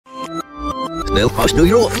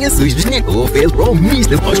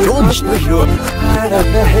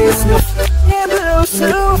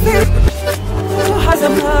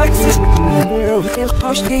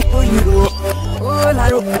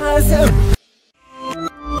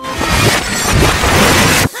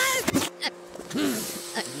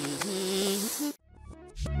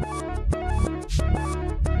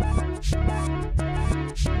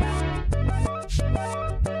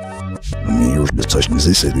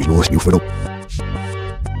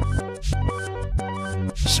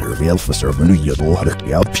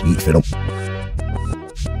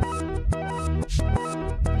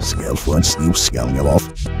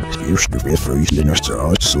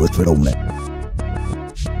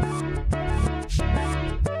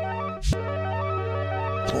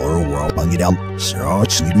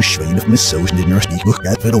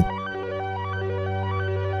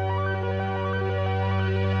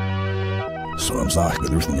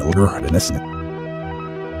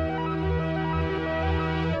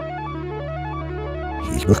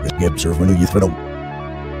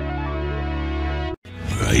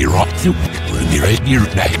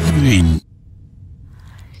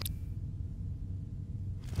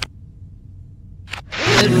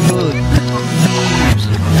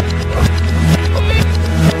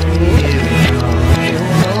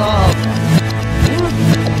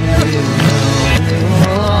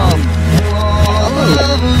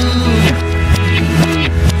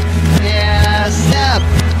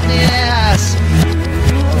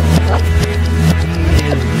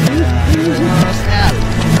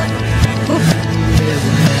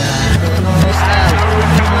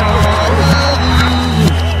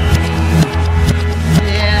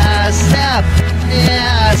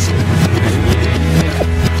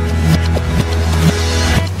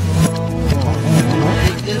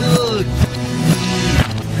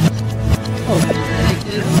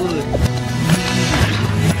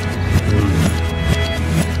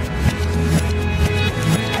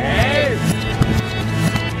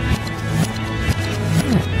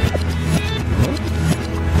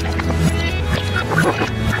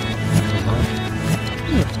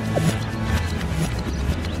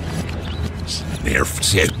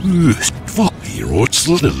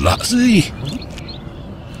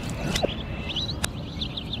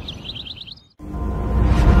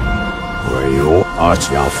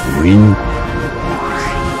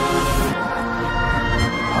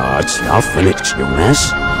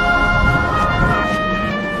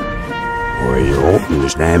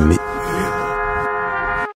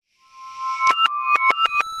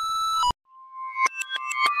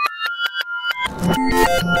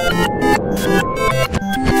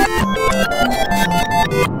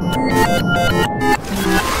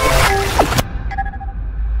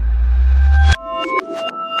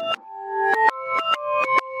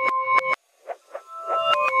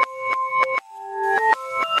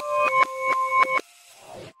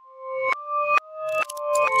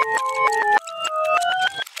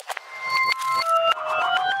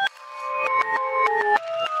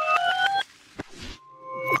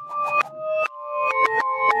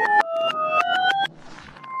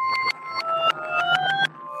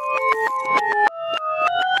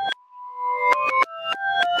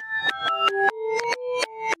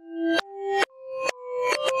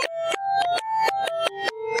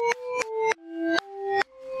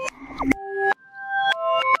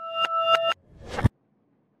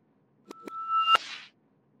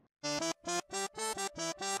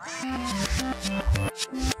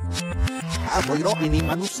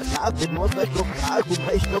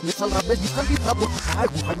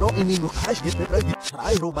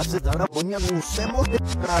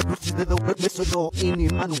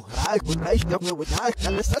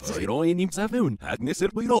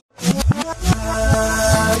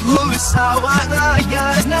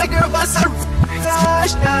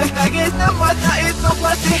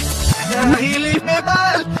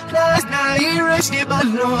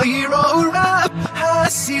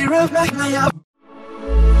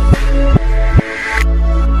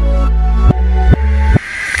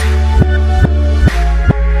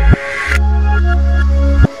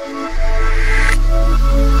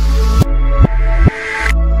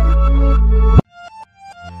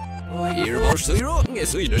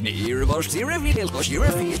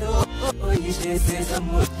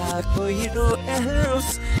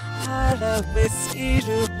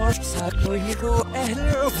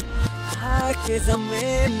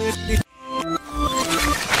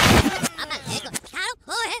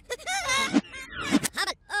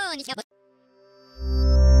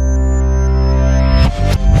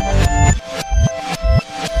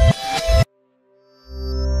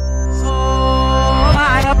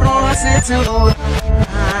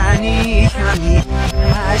𝒓𝒆𝒔𝒑𝒆𝒄𝒕𝒇𝒖𝒍 𝒓𝒆𝒔𝒑𝒆𝒄𝒕𝒇𝒖𝒍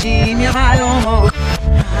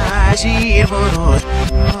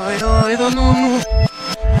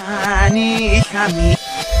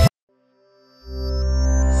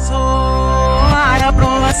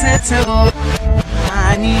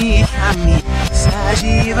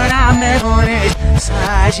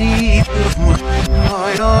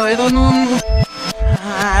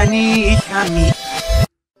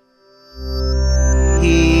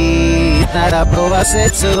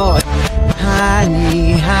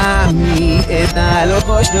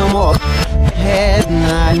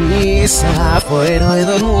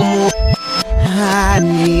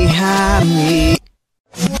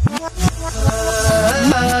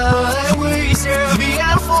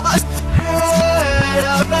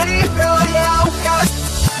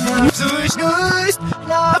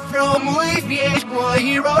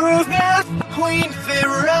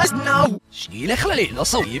Schiele geleden, dat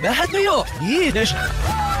zal je bij het bij jou. Nee, dus.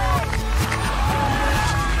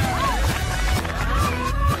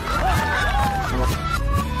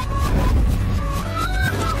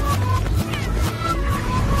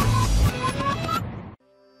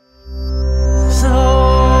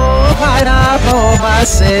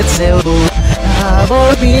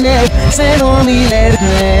 Se no mi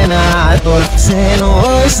lernenator, se no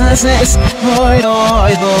sases, hoy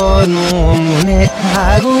donune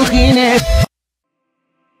agujine.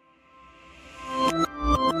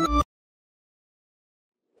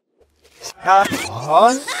 Ha,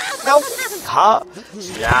 no, ha,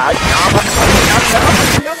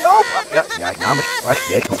 ja, namens wat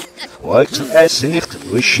dit wordt het zegt,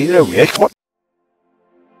 we zien weer wat.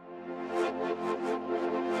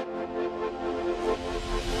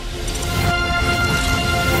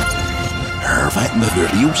 Hervat in the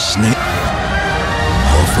video snake.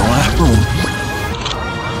 Overlap room.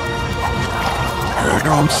 Her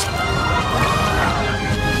drums.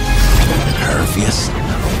 Her face.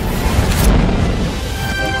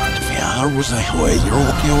 Fjär was I way you're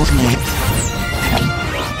up yours mate.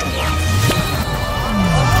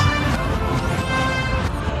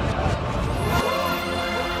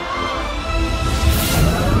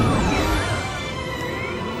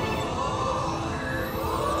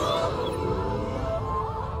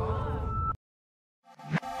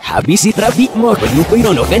 Habisi trafik mo, paglupoy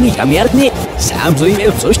no kani kamiartne.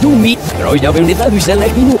 𝐳𝐰𝐲𝐧𝐞. Roja ben de tabusa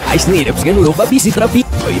laginu, aisnere psgenu habisi trafik.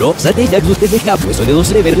 Pero 𝒓𝒆𝒔𝒑𝒆𝒄𝒕𝒇𝒖𝒍 pues de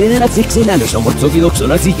dos reverlen a sexenano somos sokido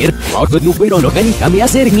xona ziger. Wakot no pero no kani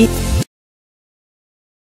kamiaserni.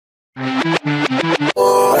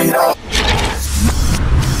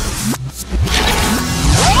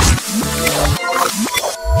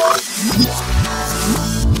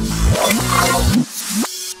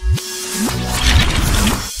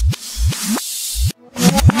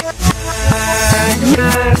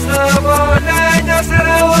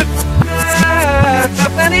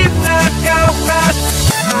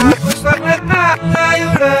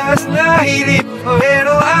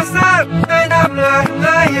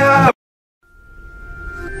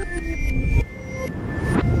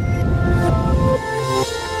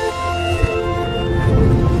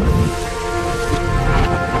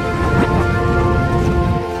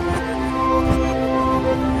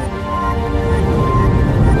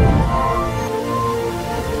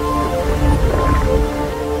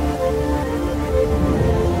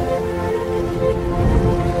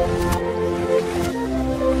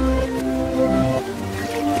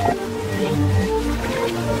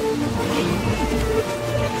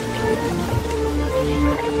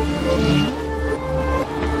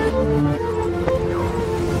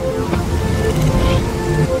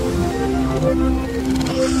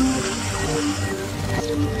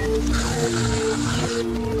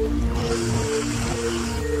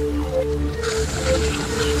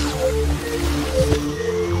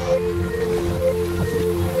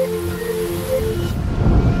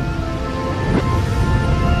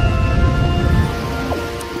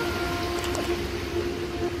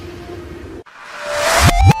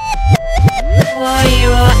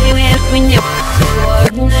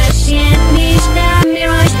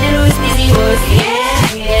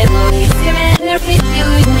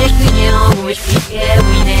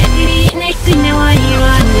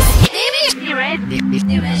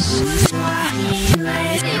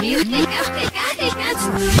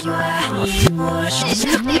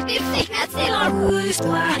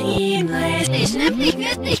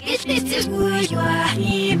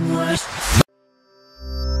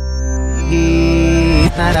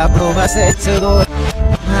 Para provas echador,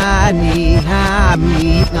 ani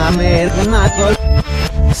namernator,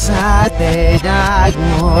 sate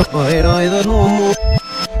dagmo, pero idonumu,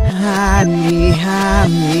 Hani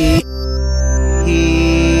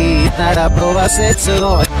Itara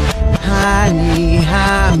𝒓𝒔𝒂𝒄𝒕𝒇𝒖𝒍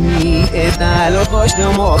Hani Eta locos de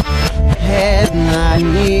amor Edna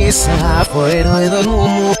Nisa fuero de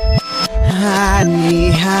donumu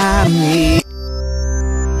Hani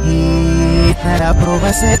Itara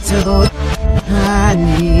𝒓𝒂𝒄𝒕𝒇𝒖𝒍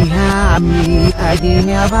Hani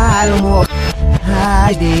Aginya balmo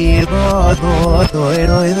Adir godo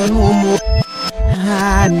Ero de donumu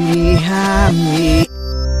Hani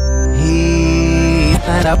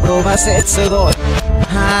Itara 𝒓𝒂𝒄𝒕𝒇𝒖𝒍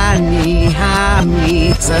Hani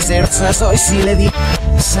𝒓𝒆𝒔𝒑𝒆𝒄𝒕𝒇𝒖𝒍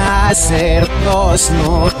sacerdos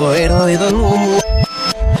no ero de donumu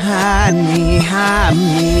Hani